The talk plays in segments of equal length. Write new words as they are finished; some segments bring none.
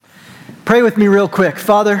Pray with me real quick.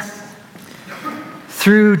 Father,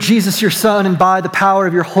 through Jesus, your Son, and by the power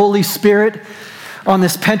of your Holy Spirit on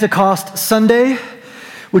this Pentecost Sunday,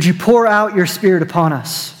 would you pour out your Spirit upon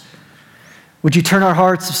us? Would you turn our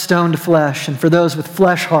hearts of stone to flesh? And for those with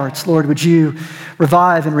flesh hearts, Lord, would you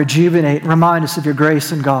revive and rejuvenate and remind us of your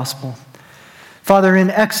grace and gospel? Father,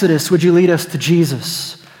 in Exodus, would you lead us to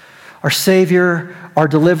Jesus, our Savior, our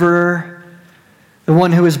deliverer, the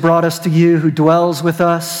one who has brought us to you, who dwells with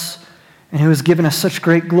us, and who has given us such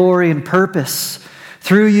great glory and purpose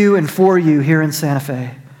through you and for you here in Santa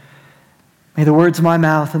Fe. May the words of my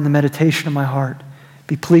mouth and the meditation of my heart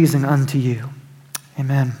be pleasing unto you.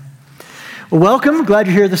 Amen. Well, welcome. Glad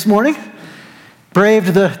you're here this morning.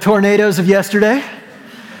 Braved the tornadoes of yesterday.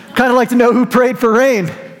 Kind of like to know who prayed for rain.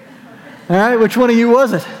 All right, which one of you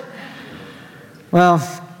was it? Well,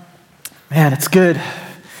 man, it's good.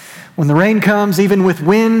 When the rain comes, even with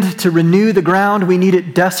wind to renew the ground, we need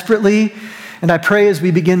it desperately. And I pray as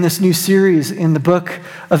we begin this new series in the book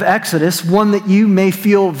of Exodus, one that you may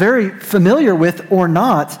feel very familiar with or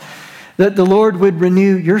not, that the Lord would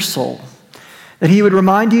renew your soul. That he would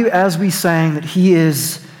remind you, as we sang, that he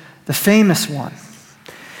is the famous one.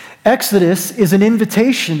 Exodus is an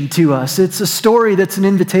invitation to us. It's a story that's an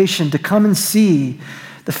invitation to come and see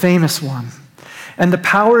the famous one. And the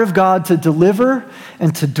power of God to deliver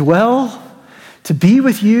and to dwell, to be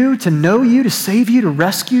with you, to know you, to save you, to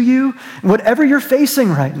rescue you, and whatever you're facing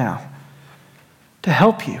right now, to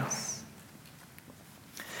help you.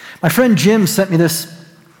 My friend Jim sent me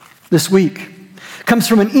this week. It comes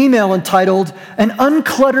from an email entitled, "An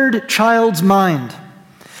Uncluttered Child's Mind."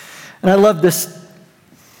 And I love this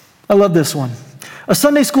one. A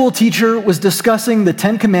Sunday school teacher was discussing the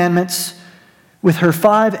 10 Commandments with her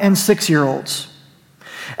 5 and 6-year-olds.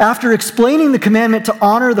 After explaining the commandment to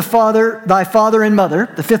honor thy father and mother,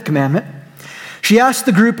 the 5th commandment, she asked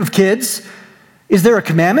the group of kids, "Is there a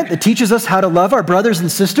commandment that teaches us how to love our brothers and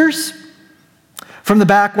sisters?" From the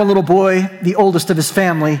back, one little boy, the oldest of his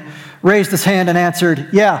family, raised his hand and answered,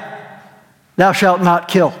 "Yeah, thou shalt not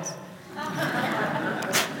kill."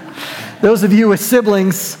 Those of you with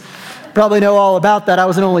siblings probably know all about that. I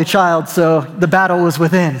was an only child, so the battle was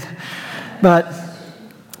within. But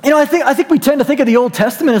I think we tend to think of the Old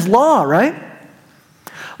Testament as law, right?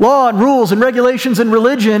 Law and rules and regulations and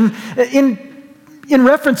religion in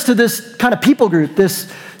reference to this kind of people group, this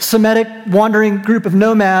Semitic wandering group of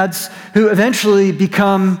nomads who eventually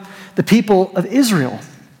become the people of Israel.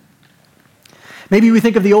 Maybe we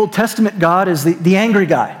think of the Old Testament God as the angry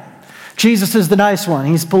guy. Jesus is the nice one.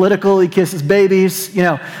 He's political, he kisses babies,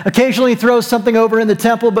 occasionally he throws something over in the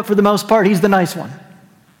temple, but for the most part, he's the nice one.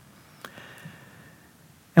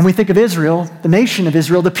 And we think of Israel, the nation of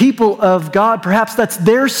Israel, the people of God. Perhaps that's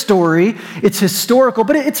their story. It's historical,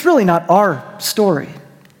 but it's really not our story.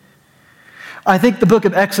 I think the book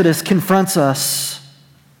of Exodus confronts us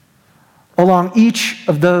along each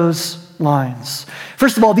of those lines.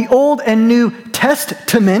 First of all, the Old and New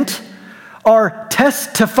Testament are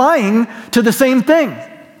testifying to the same thing.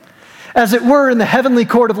 As it were in the heavenly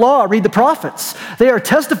court of law, read the prophets. They are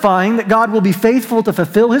testifying that God will be faithful to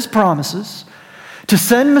fulfill his promises, to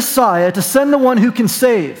send Messiah, to send the one who can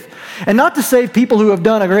save. And not to save people who have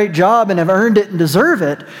done a great job and have earned it and deserve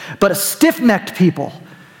it, but a stiff-necked people,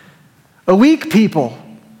 a weak people,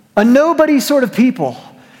 a nobody sort of people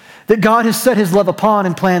that God has set his love upon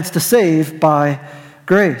and plans to save by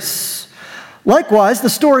grace. Likewise, the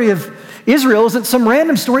story of Israel isn't some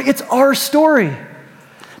random story, it's our story.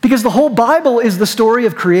 Because the whole Bible is the story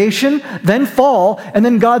of creation, then fall, and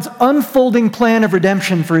then God's unfolding plan of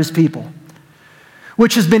redemption for his people,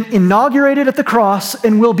 which has been inaugurated at the cross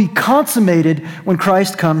and will be consummated when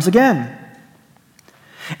Christ comes again.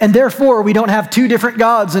 And therefore, we don't have two different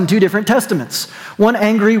gods in two different testaments, one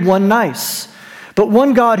angry, one nice, but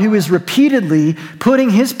one God who is repeatedly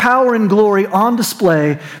putting his power and glory on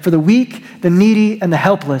display for the weak, the needy, and the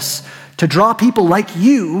helpless to draw people like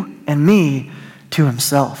you and me to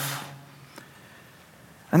himself.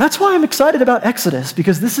 And that's why I'm excited about Exodus,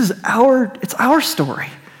 because it's our story.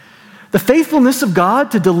 The faithfulness of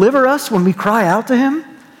God to deliver us when we cry out to him,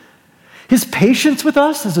 his patience with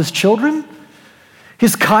us as his children,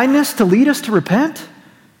 his kindness to lead us to repent,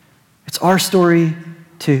 it's our story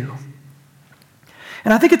too.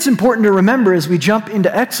 And I think it's important to remember as we jump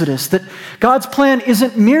into Exodus that God's plan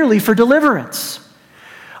isn't merely for deliverance.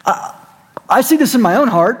 I see this in my own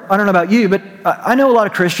heart. I don't know about you, but I know a lot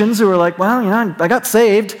of Christians who are like, well, I got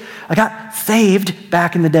saved. I got saved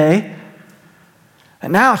back in the day.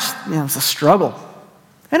 And now it's a struggle.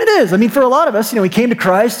 And it is. I mean, for a lot of us, we came to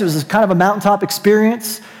Christ. It was kind of a mountaintop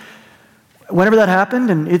experience whenever that happened.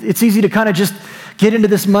 And it's easy to kind of just get into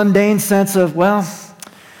this mundane sense of, well,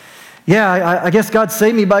 yeah, I guess God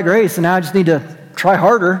saved me by grace, and now I just need to try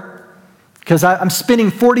harder because I'm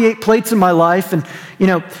spinning 48 plates in my life, and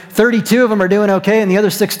 32 of them are doing okay, and the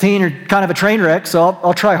other 16 are kind of a train wreck, so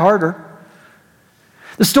I'll try harder.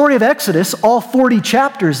 The story of Exodus, all 40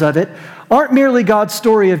 chapters of it, aren't merely God's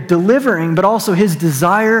story of delivering, but also his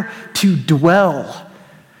desire to dwell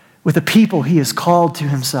with a people he has called to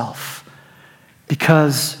himself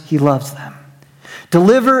because he loves them.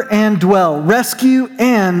 Deliver and dwell, rescue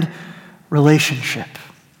and relationship.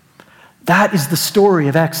 That is the story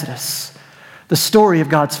of Exodus, the story of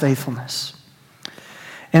God's faithfulness.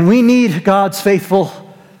 And we need God's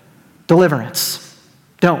faithful deliverance,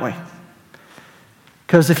 don't we?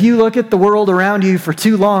 Because if you look at the world around you for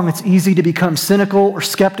too long, it's easy to become cynical or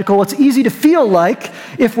skeptical. It's easy to feel like,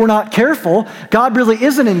 if we're not careful, God really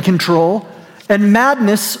isn't in control and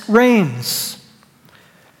madness reigns.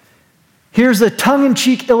 Here's a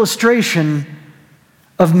tongue-in-cheek illustration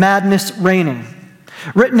of madness reigning,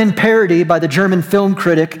 written in parody by the German film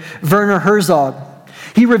critic Werner Herzog.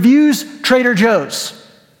 He reviews Trader Joe's,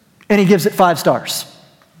 and he gives it 5 stars.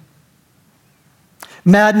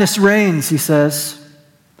 Madness reigns, he says.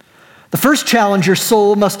 The first challenge your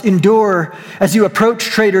soul must endure as you approach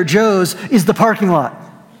Trader Joe's is the parking lot.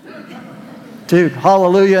 Dude,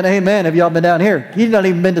 hallelujah and amen. Have y'all been down here? He's not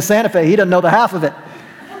even been to Santa Fe. He doesn't know the half of it.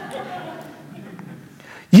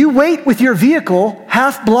 You wait with your vehicle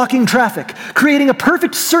half blocking traffic, creating a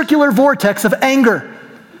perfect circular vortex of anger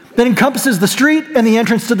that encompasses the street and the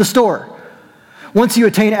entrance to the store. Once you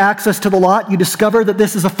attain access to the lot, you discover that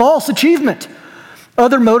this is a false achievement.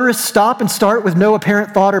 Other motorists stop and start with no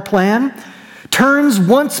apparent thought or plan. Turns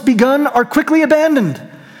once begun are quickly abandoned.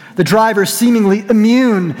 The driver is seemingly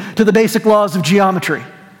immune to the basic laws of geometry.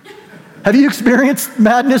 Have you experienced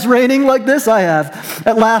madness reigning like this? I have.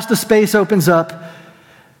 At last, a space opens up.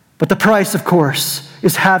 But the price, of course,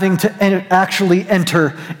 is having to actually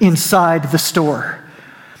enter inside the store,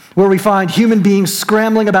 where we find human beings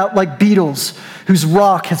scrambling about like beetles whose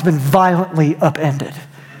rock has been violently upended.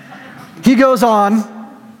 He goes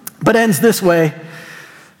on, but ends this way.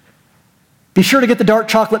 Be sure to get the dark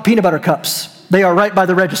chocolate peanut butter cups. They are right by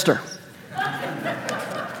the register.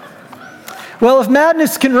 Well, if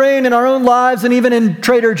madness can reign in our own lives and even in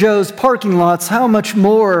Trader Joe's parking lots, how much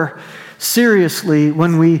more seriously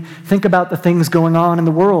when we think about the things going on in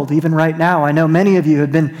the world, even right now. I know many of you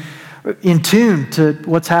have been in tune to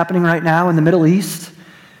what's happening right now in the Middle East.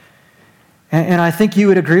 And I think you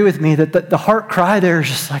would agree with me that the heart cry there is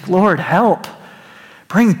just like, Lord, help.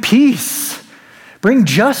 Bring peace. Bring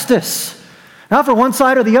justice. Not for one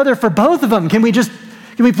side or the other, for both of them. Can we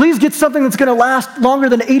please get something that's going to last longer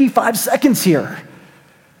than 85 seconds here?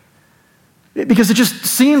 Because it just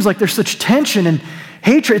seems like there's such tension and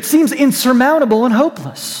hatred. It seems insurmountable and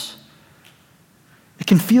hopeless. It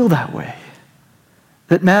can feel that way,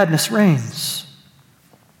 that madness reigns.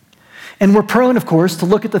 And we're prone, of course, to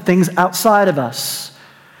look at the things outside of us,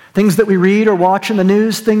 things that we read or watch in the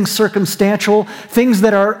news, things circumstantial, things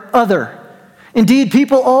that are other. Indeed,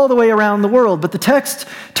 people all the way around the world. But the text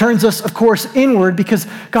turns us, of course, inward because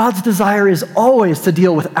God's desire is always to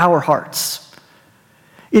deal with our hearts.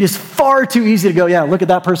 It is far too easy to go, yeah, look at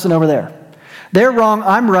that person over there. They're wrong,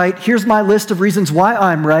 I'm right. Here's my list of reasons why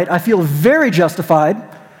I'm right. I feel very justified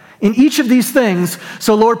in each of these things,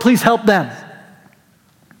 so Lord, please help them.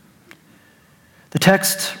 The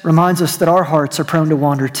text reminds us that our hearts are prone to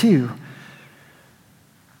wander too,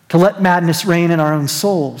 to let madness reign in our own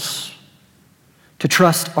souls, to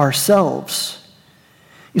trust ourselves.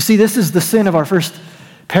 You see, this is the sin of our first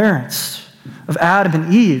parents, of Adam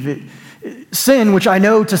and Eve. Sin, which I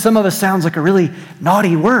know to some of us sounds like a really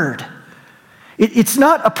naughty word. It's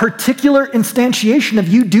not a particular instantiation of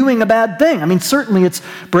you doing a bad thing. I mean, certainly it's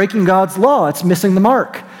breaking God's law. It's missing the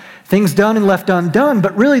mark. Things done and left undone.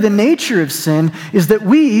 But really the nature of sin is that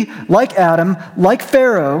we, like Adam, like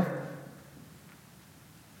Pharaoh,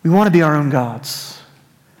 we want to be our own gods.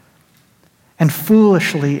 And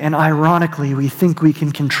foolishly and ironically, we think we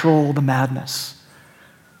can control the madness.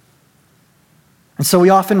 And so we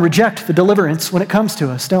often reject the deliverance when it comes to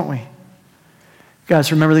us, don't we? You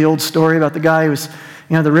guys remember the old story about the guy who was,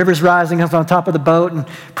 the river's rising up on top of the boat and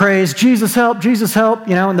prays, Jesus help,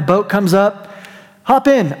 and the boat comes up. Hop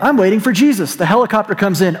in, I'm waiting for Jesus. The helicopter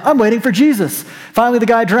comes in, I'm waiting for Jesus. Finally, the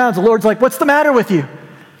guy drowns. The Lord's like, what's the matter with you?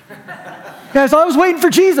 Guys, I was waiting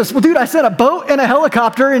for Jesus. Well, dude, I said a boat and a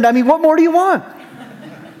helicopter, and what more do you want?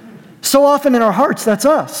 So often in our hearts, that's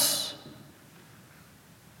us.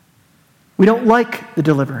 We don't like the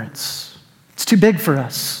deliverance. It's too big for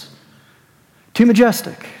us. Too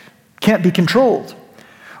majestic. Can't be controlled.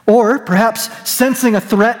 Or perhaps sensing a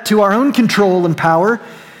threat to our own control and power,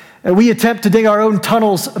 we attempt to dig our own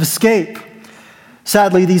tunnels of escape.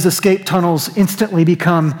 Sadly, these escape tunnels instantly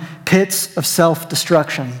become pits of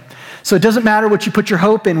self-destruction. So it doesn't matter what you put your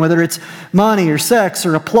hope in, whether it's money or sex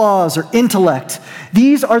or applause or intellect.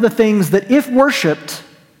 These are the things that if worshiped,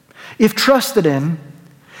 if trusted in,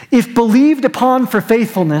 if believed upon for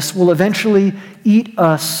faithfulness, will eventually eat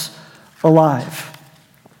us alive.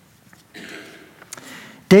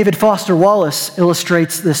 David Foster Wallace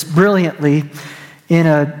illustrates this brilliantly in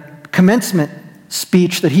a commencement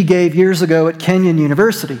speech that he gave years ago at Kenyon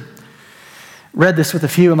University. Read this with a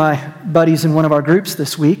few of my buddies in one of our groups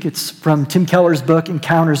this week. It's from Tim Keller's book,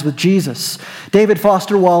 Encounters with Jesus. David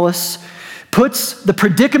Foster Wallace puts the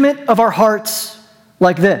predicament of our hearts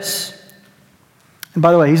like this. And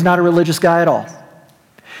by the way, he's not a religious guy at all.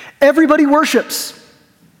 Everybody worships.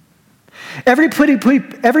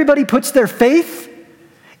 Everybody puts their faith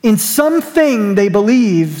in something they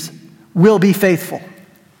believe will be faithful.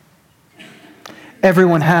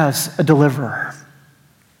 Everyone has a deliverer.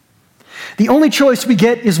 The only choice we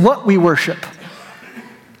get is what we worship,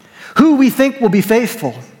 who we think will be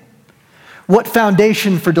faithful, what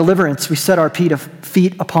foundation for deliverance we set our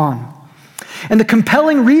feet upon. And the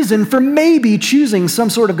compelling reason for maybe choosing some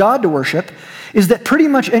sort of God to worship is that pretty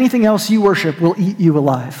much anything else you worship will eat you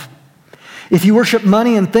alive. If you worship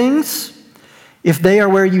money and things, if they are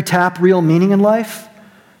where you tap real meaning in life,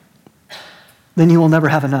 then you will never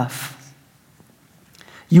have enough.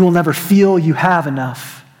 You will never feel you have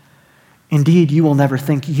enough. Indeed, you will never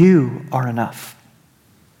think you are enough.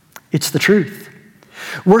 It's the truth.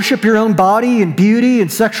 Worship your own body and beauty and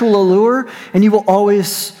sexual allure, and you will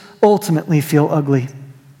always ultimately feel ugly.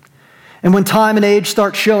 And when time and age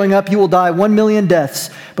start showing up, you will die 1 million deaths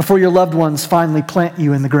before your loved ones finally plant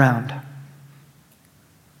you in the ground.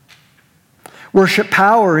 Worship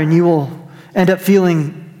power, and you will end up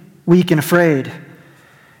feeling weak and afraid.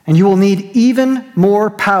 And you will need even more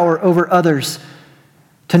power over others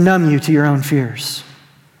to numb you to your own fears.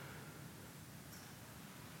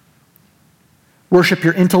 Worship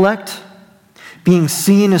your intellect, being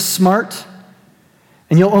seen as smart,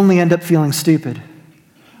 and you'll only end up feeling stupid,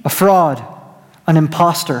 a fraud, an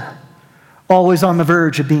imposter, always on the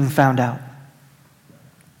verge of being found out.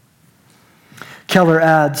 Keller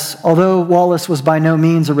adds, although Wallace was by no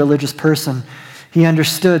means a religious person, he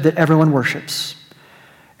understood that everyone worships.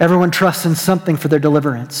 Everyone trusts in something for their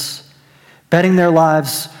deliverance, betting their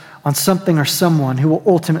lives on something or someone who will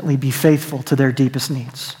ultimately be faithful to their deepest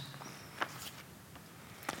needs.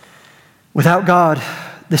 Without God,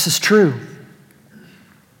 this is true.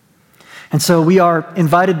 And so we are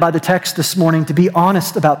invited by the text this morning to be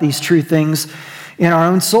honest about these true things in our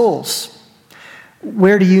own souls.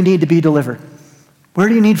 Where do you need to be delivered? Where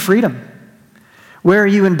do you need freedom? Where are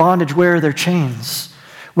you in bondage? Where are there chains?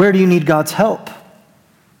 Where do you need God's help?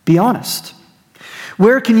 Be honest.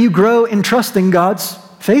 Where can you grow in trusting God's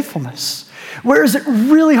faithfulness? Where is it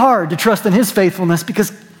really hard to trust in His faithfulness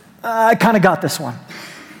because I kind of got this one?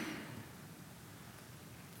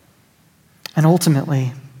 And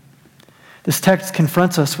ultimately, this text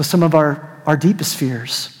confronts us with some of our deepest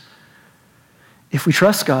fears. If we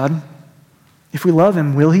trust God, if we love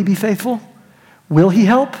Him, will He be faithful? Will He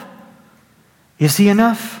help? Is He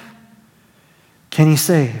enough? Can He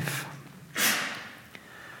save?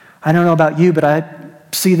 I don't know about you, but I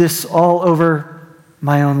see this all over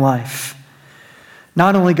my own life.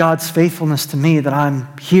 Not only God's faithfulness to me that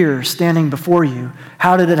I'm here standing before you.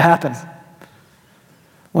 How did it happen?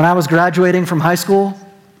 When I was graduating from high school,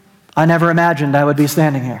 I never imagined I would be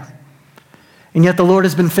standing here. And yet the Lord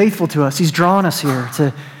has been faithful to us. He's drawn us here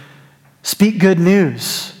to speak good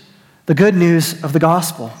news, the good news of the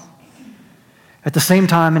gospel. At the same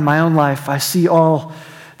time, in my own life, I see all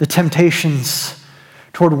the temptations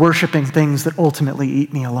toward worshiping things that ultimately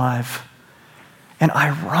eat me alive. And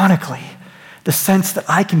ironically, the sense that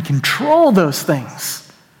I can control those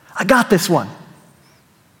things. I got this one.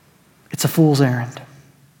 It's a fool's errand.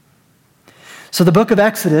 So the book of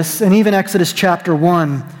Exodus, and even Exodus chapter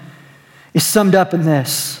 1, is summed up in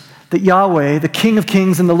this, that Yahweh, the King of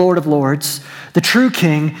kings and the Lord of lords, the true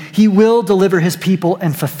King, He will deliver His people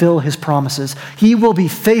and fulfill His promises. He will be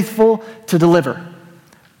faithful to deliver.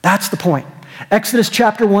 That's the point. Exodus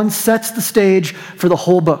chapter 1 sets the stage for the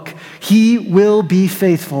whole book. He will be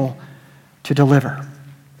faithful to deliver.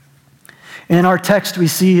 And in our text, we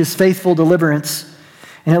see His faithful deliverance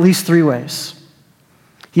in at least 3 ways.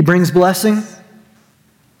 He brings blessing.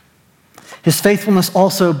 His faithfulness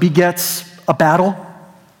also begets a battle.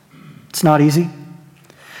 It's not easy.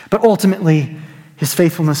 But ultimately, His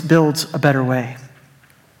faithfulness builds a better way.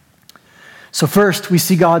 So first, we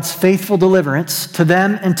see God's faithful deliverance to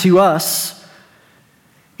them and to us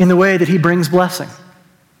in the way that he brings blessing.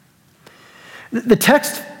 The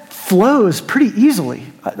text flows pretty easily.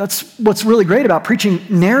 That's what's really great about preaching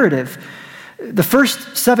narrative. The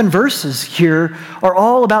first 7 verses here are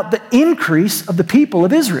all about the increase of the people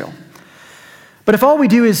of Israel. But if all we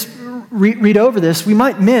do is read over this, we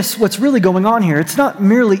might miss what's really going on here. It's not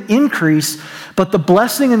merely increase, but the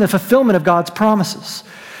blessing and the fulfillment of God's promises.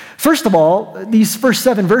 First of all, these first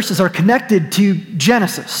 7 verses are connected to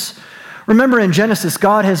Genesis. Remember, in Genesis,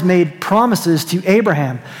 God has made promises to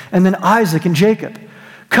Abraham and then Isaac and Jacob.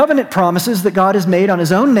 Covenant promises that God has made on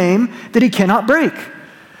his own name that he cannot break.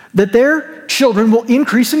 That their children will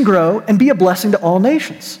increase and grow and be a blessing to all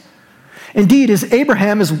nations. Indeed, as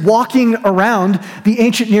Abraham is walking around the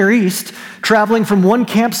ancient Near East, traveling from one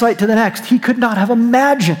campsite to the next, he could not have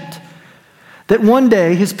imagined that one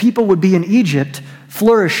day his people would be in Egypt,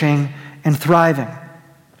 flourishing and thriving.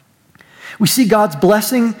 We see God's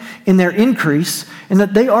blessing in their increase and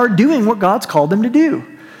that they are doing what God's called them to do.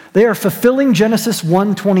 They are fulfilling Genesis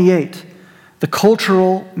 1:28, the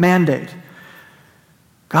cultural mandate.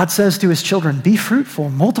 God says to his children, be fruitful,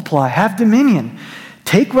 multiply, have dominion.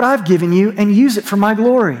 Take what I've given you and use it for my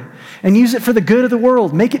glory and use it for the good of the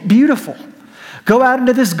world. Make it beautiful. Go out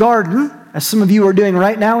into this garden, as some of you are doing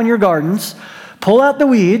right now in your gardens, pull out the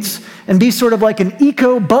weeds and be sort of like an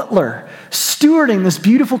eco-butler, stewarding this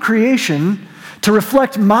beautiful creation to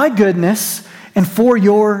reflect my goodness and for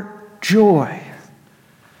your joy.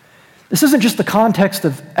 This isn't just the context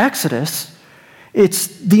of Exodus, it's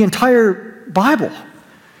the entire Bible.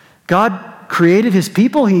 God created his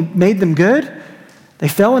people, he made them good, they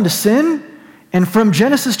fell into sin, and from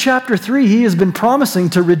Genesis chapter 3, he has been promising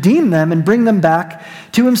to redeem them and bring them back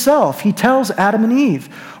to himself. He tells Adam and Eve,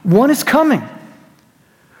 one is coming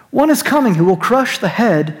who will crush the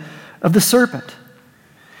head of the serpent.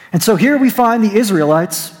 And so here we find the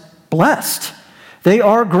Israelites blessed. They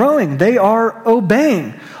are growing. They are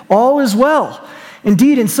obeying. All is well.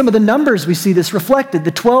 Indeed, in some of the numbers we see this reflected.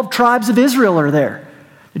 The 12 tribes of Israel are there.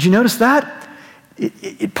 Did you notice that?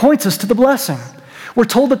 It points us to the blessing. We're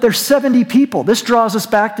told that there's 70 people. This draws us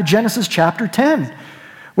back to Genesis chapter 10,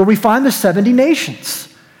 where we find the 70 nations.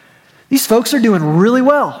 These folks are doing really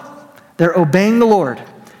well. They're obeying the Lord.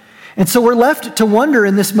 And so we're left to wonder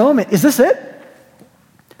in this moment, is this it?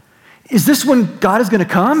 Is this when God is going to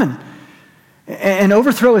come and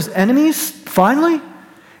overthrow his enemies finally?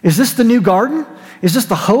 Is this the new garden? Is this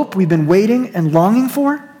the hope we've been waiting and longing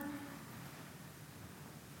for?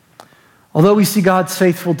 Although we see God's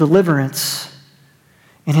faithful deliverance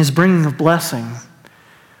in his bringing of blessing,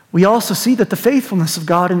 we also see that the faithfulness of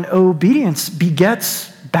God in obedience begets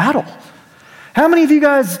battle. How many of you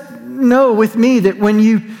guys know with me that when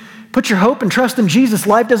you put your hope and trust in Jesus,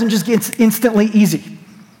 life doesn't just get instantly easy?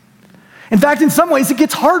 In fact, in some ways, it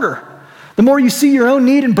gets harder. The more you see your own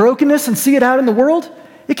need and brokenness and see it out in the world,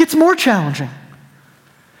 it gets more challenging.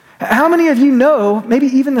 How many of you know, maybe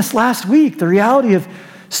even this last week, the reality of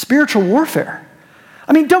spiritual warfare?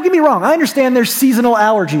 I mean, don't get me wrong. I understand there's seasonal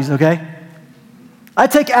allergies, okay? I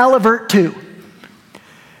take Alavert too.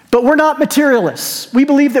 But we're not materialists. We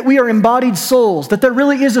believe that we are embodied souls, that there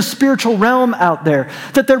really is a spiritual realm out there,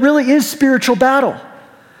 that there really is spiritual battle.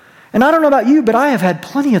 And I don't know about you, but I have had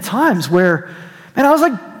plenty of times where, man, I was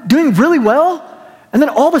like doing really well, and then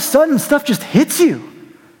all of a sudden stuff just hits you.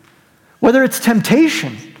 Whether it's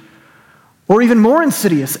temptation, or even more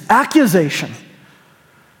insidious, accusation,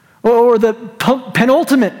 or the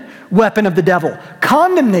penultimate weapon of the devil,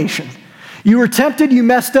 condemnation. You were tempted, you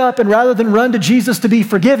messed up, and rather than run to Jesus to be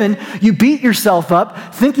forgiven, you beat yourself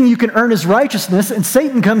up, thinking you can earn his righteousness, and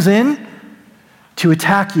Satan comes in to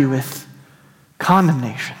attack you with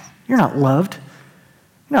condemnation. You're not loved.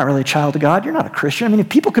 You're not really a child of God. You're not a Christian. I mean, if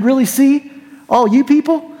people could really see, all you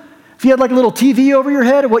people, if you had like a little TV over your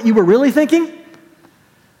head of what you were really thinking,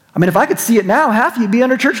 I mean, if I could see it now, half of you'd be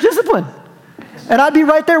under church discipline. And I'd be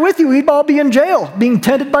right there with you. We'd all be in jail, being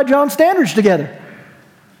tended by John Standridge together.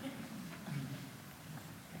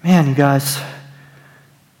 Man, you guys,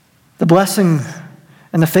 the blessing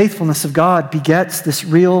and the faithfulness of God begets this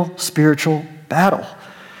real spiritual battle.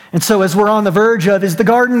 And so as we're on the verge of, is the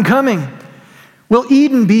garden coming? Will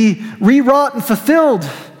Eden be rewrought and fulfilled?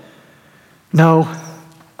 No.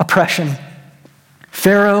 Oppression.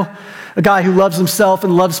 Pharaoh, a guy who loves himself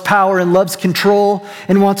and loves power and loves control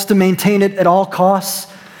and wants to maintain it at all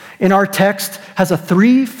costs, in our text has a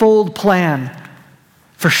threefold plan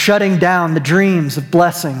for shutting down the dreams of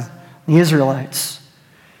blessing the Israelites.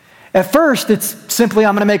 At first, it's simply,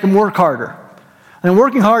 I'm going to make them work harder. And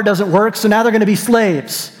working hard doesn't work, so now they're going to be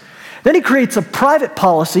slaves. Then he creates a private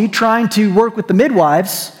policy trying to work with the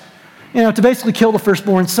midwives, to basically kill the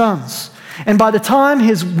firstborn sons. And by the time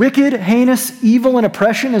his wicked, heinous, evil, and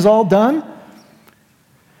oppression is all done,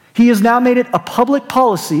 he has now made it a public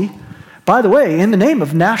policy, by the way, in the name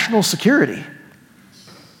of national security,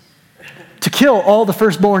 to kill all the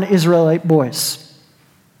firstborn Israelite boys.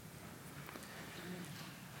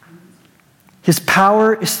 His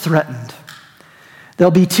power is threatened.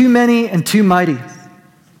 There'll be too many and too mighty.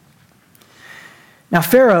 Now,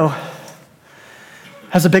 Pharaoh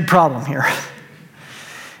has a big problem here.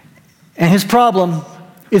 And his problem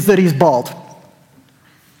is that he's bald.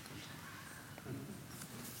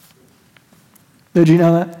 Did you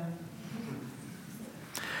know that?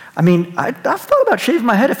 I mean, I've thought about shaving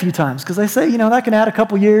my head a few times because they say, that can add a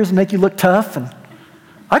couple years and make you look tough. And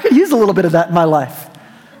I could use a little bit of that in my life.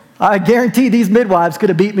 I guarantee these midwives could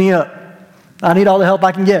have beat me up. I need all the help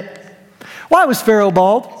I can get. Why was Pharaoh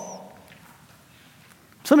bald?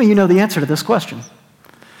 Some of you know the answer to this question.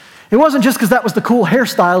 It wasn't just because that was the cool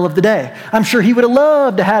hairstyle of the day. I'm sure he would have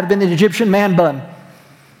loved to have been an Egyptian man bun.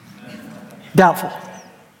 Doubtful.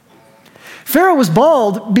 Pharaoh was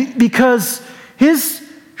bald because his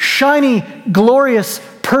shiny, glorious,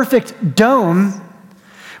 perfect dome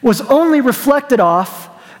was only reflected off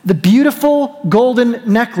the beautiful golden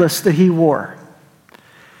necklace that he wore.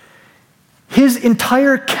 His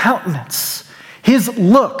entire countenance, his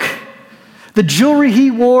look, the jewelry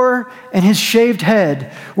he wore, and his shaved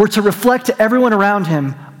head were to reflect to everyone around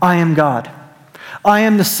him, I am God. I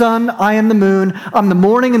am the sun, I am the moon, I'm the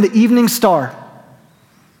morning and the evening star.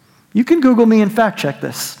 You can Google me and fact check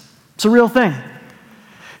this. It's a real thing.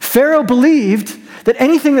 Pharaoh believed that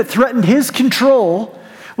anything that threatened his control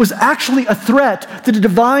was actually a threat to the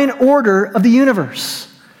divine order of the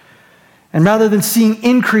universe. And rather than seeing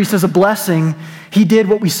increase as a blessing, he did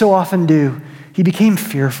what we so often do. He became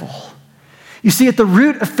fearful. You see, at the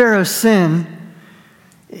root of Pharaoh's sin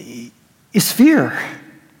is fear.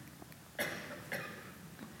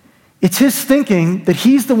 It's his thinking that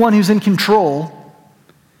he's the one who's in control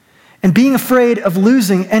and being afraid of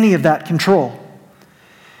losing any of that control.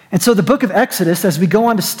 And so the book of Exodus, as we go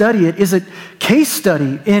on to study it, is a case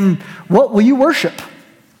study in what will you worship?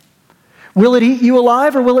 Will it eat you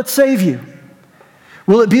alive or will it save you?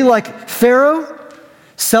 Will it be like Pharaoh,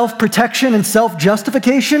 self-protection and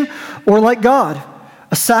self-justification, or like God,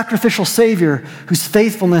 a sacrificial Savior whose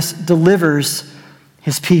faithfulness delivers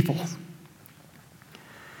his people?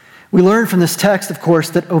 We learn from this text, of course,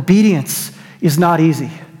 that obedience is not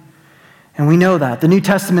easy. And we know that. The New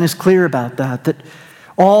Testament is clear about that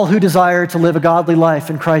all who desire to live a godly life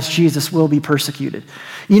in Christ Jesus will be persecuted.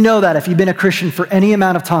 You know that if you've been a Christian for any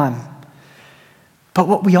amount of time. But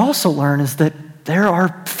what we also learn is that there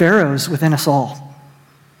are pharaohs within us all.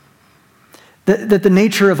 That the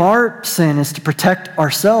nature of our sin is to protect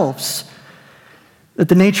ourselves. That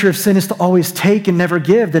the nature of sin is to always take and never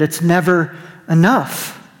give. That it's never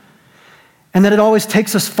enough. And that it always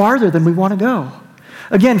takes us farther than we want to go.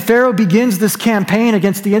 Again, Pharaoh begins this campaign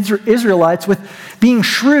against the Israelites with being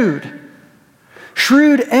shrewd.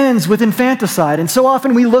 Shrewd ends with infanticide. And so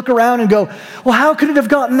often we look around and go, well, how could it have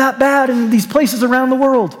gotten that bad in these places around the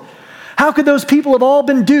world? How could those people have all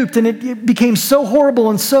been duped and it became so horrible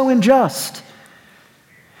and so unjust?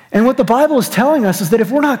 And what the Bible is telling us is that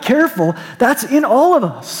if we're not careful, that's in all of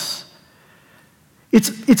us.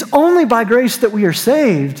 It's only by grace that we are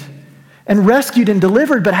saved and rescued and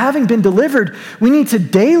delivered, but having been delivered, we need to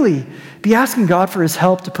daily be asking God for his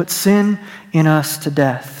help to put sin in us to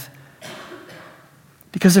death.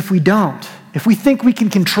 Because if we don't, if we think we can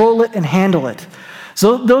control it and handle it,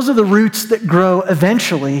 so those are the roots that grow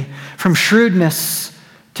eventually from shrewdness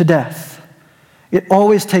to death. It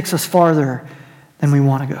always takes us farther than we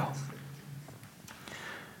want to go.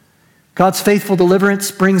 God's faithful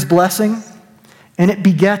deliverance brings blessing, and it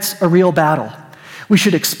begets a real battle. We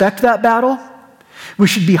should expect that battle. We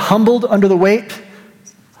should be humbled under the weight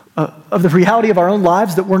of the reality of our own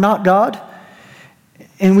lives that we're not God.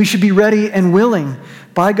 And we should be ready and willing,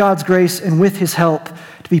 by God's grace and with his help,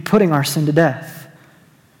 to be putting our sin to death.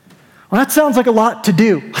 Well, that sounds like a lot to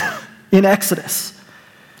do in Exodus.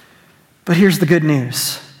 But here's the good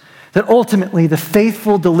news, that ultimately the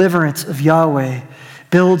faithful deliverance of Yahweh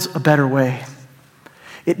builds a better way.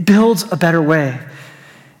 It builds a better way.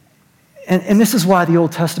 And this is why the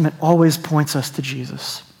Old Testament always points us to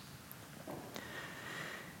Jesus.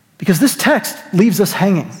 Because this text leaves us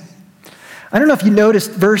hanging. I don't know if you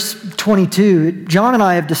noticed verse 22. John and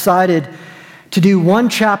I have decided to do one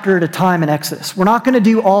chapter at a time in Exodus. We're not going to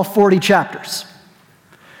do all 40 chapters.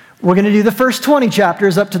 We're going to do the first 20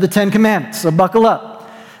 chapters up to the 10 Commandments, so buckle up.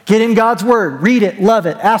 Get in God's word, read it, love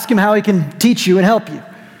it, ask him how he can teach you and help you.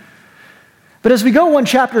 But as we go one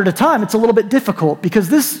chapter at a time, it's a little bit difficult because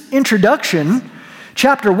this introduction,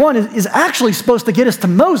 chapter 1, is actually supposed to get us to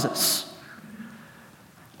Moses.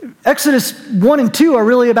 Exodus 1 and 2 are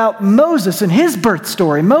really about Moses and his birth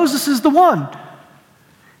story. Moses is the one,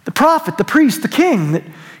 the prophet, the priest, the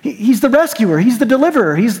king. He's the rescuer, he's the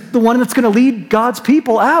deliverer, he's the one that's going to lead God's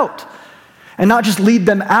people out. And not just lead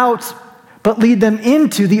them out, but lead them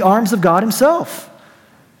into the arms of God himself.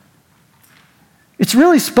 It's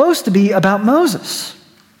really supposed to be about Moses.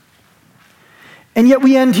 And yet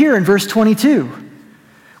we end here in verse 22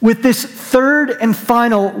 with this third and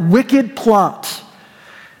final wicked plot.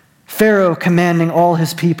 Pharaoh commanding all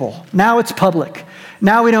his people. Now it's public.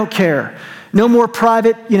 Now we don't care. No more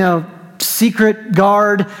private, secret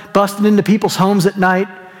guard busting into people's homes at night.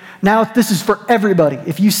 Now this is for everybody.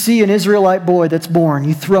 If you see an Israelite boy that's born,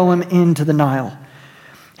 you throw him into the Nile.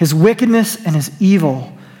 His wickedness and his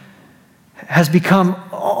evil has become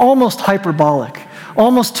almost hyperbolic,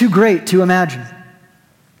 almost too great to imagine.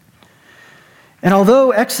 And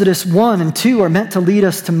although Exodus 1 and 2 are meant to lead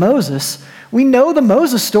us to Moses, we know the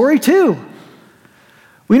Moses story too.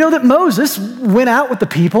 We know that Moses went out with the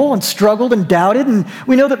people and struggled and doubted, and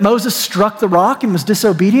we know that Moses struck the rock and was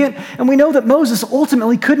disobedient, and we know that Moses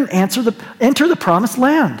ultimately couldn't enter the promised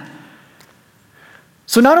land.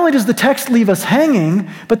 So not only does the text leave us hanging,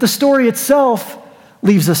 but the story itself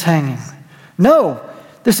leaves us hanging. No,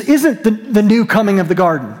 this isn't the new coming of the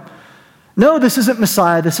garden. No, this isn't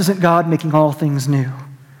Messiah. This isn't God making all things new.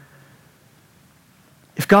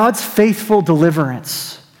 If God's faithful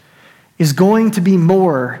deliverance is going to be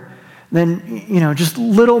more than, just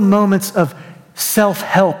little moments of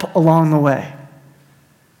self-help along the way,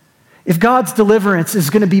 if God's deliverance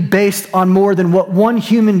is going to be based on more than what one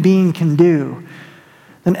human being can do,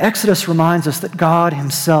 then Exodus reminds us that God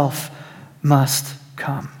himself must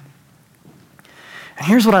come. And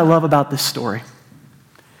here's what I love about this story.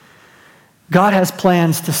 God has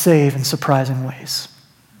plans to save in surprising ways.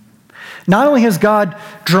 Not only has God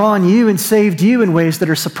drawn you and saved you in ways that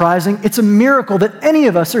are surprising, it's a miracle that any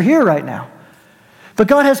of us are here right now. But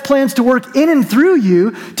God has plans to work in and through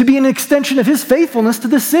you to be an extension of his faithfulness to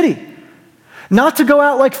this city. Not to go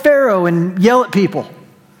out like Pharaoh and yell at people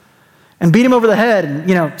and beat them over the head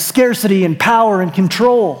and, scarcity and power and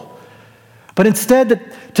control. But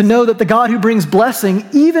instead to know that the God who brings blessing,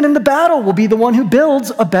 even in the battle, will be the one who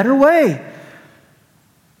builds a better way.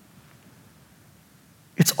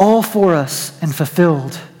 It's all for us and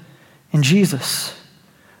fulfilled in Jesus,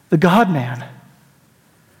 the God-man.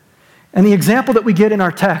 And the example that we get in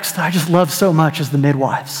our text, I just love so much, is the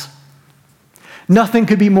midwives. Nothing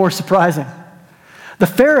could be more surprising. The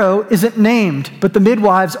Pharaoh isn't named, but the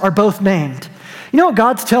midwives are both named. You know what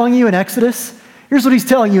God's telling you in Exodus? Here's what he's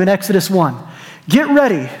telling you in Exodus 1. Get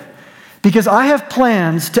ready, because I have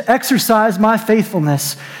plans to exercise my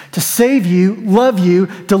faithfulness to save you, love you,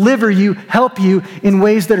 deliver you, help you in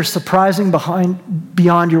ways that are surprising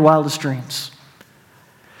beyond your wildest dreams.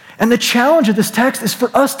 And the challenge of this text is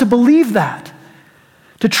for us to believe that,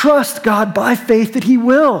 to trust God by faith that he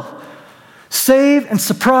will save and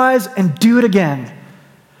surprise and do it again.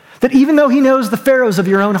 That even though he knows the Pharaohs of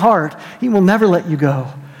your own heart, he will never let you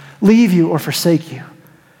go, leave you, or forsake you.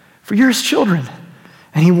 For you're his children,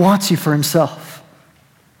 and he wants you for himself.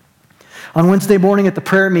 On Wednesday morning at the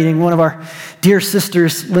prayer meeting, one of our dear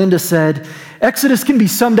sisters, Linda, said, Exodus can be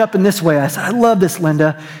summed up in this way. I said, I love this,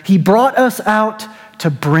 Linda. He brought us out to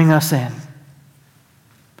bring us in.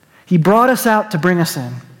 He brought us out to bring us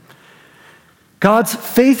in. God's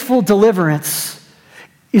faithful deliverance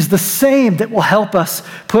is the same that will help us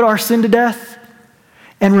put our sin to death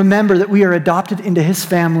and remember that we are adopted into his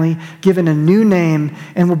family, given a new name,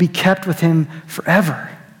 and will be kept with him forever.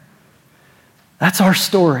 That's our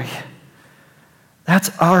story.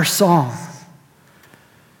 That's our song.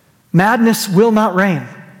 Madness will not reign.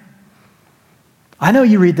 I know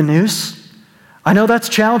you read the news. I know that's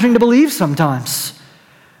challenging to believe sometimes.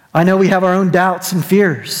 I know we have our own doubts and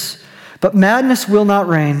fears, but madness will not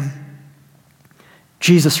reign.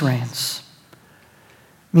 Jesus reigns.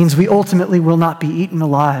 It means we ultimately will not be eaten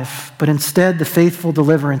alive, but instead the faithful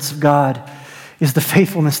deliverance of God is the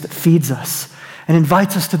faithfulness that feeds us and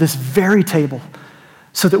invites us to this very table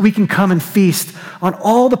so that we can come and feast on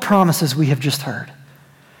all the promises we have just heard.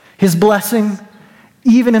 His blessing,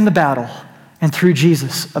 even in the battle, and through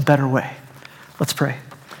Jesus, a better way. Let's pray.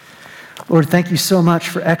 Lord, thank you so much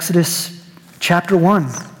for Exodus chapter 1,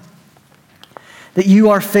 that you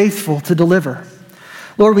are faithful to deliver.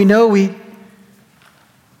 Lord, we know we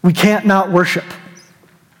can't not worship.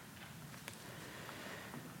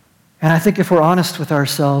 And I think if we're honest with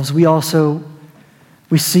ourselves, we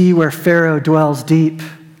see where Pharaoh dwells deep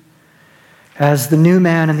as the new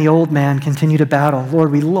man and the old man continue to battle.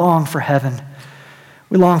 Lord, we long for heaven.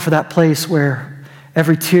 We long for that place where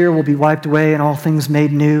every tear will be wiped away and all things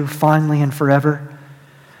made new, finally and forever.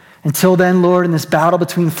 Until then, Lord, in this battle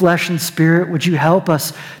between flesh and spirit, would you help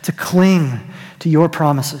us to cling to your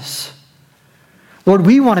promises? Lord,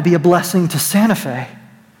 we want to be a blessing to Santa Fe.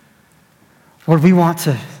 Lord, we want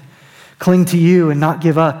to cling to you and not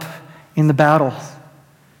give up in the battle.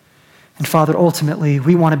 And Father, ultimately,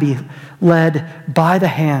 we want to be led by the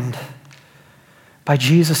hand by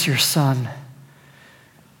Jesus, your Son,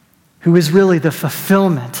 who is really the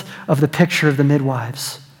fulfillment of the picture of the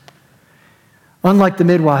midwives. Unlike the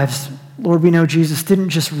midwives, Lord, we know Jesus didn't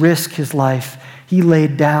just risk his life, he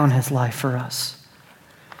laid down his life for us.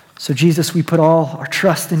 So Jesus, we put all our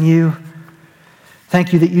trust in you.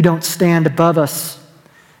 Thank you that you don't stand above us,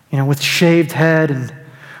 with shaved head and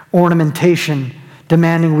ornamentation,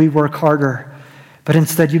 demanding we work harder. But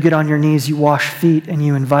instead, you get on your knees, you wash feet, and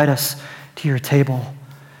you invite us to your table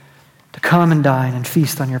to come and dine and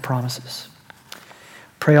feast on your promises.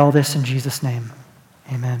 Pray all this in Jesus' name.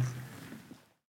 Amen.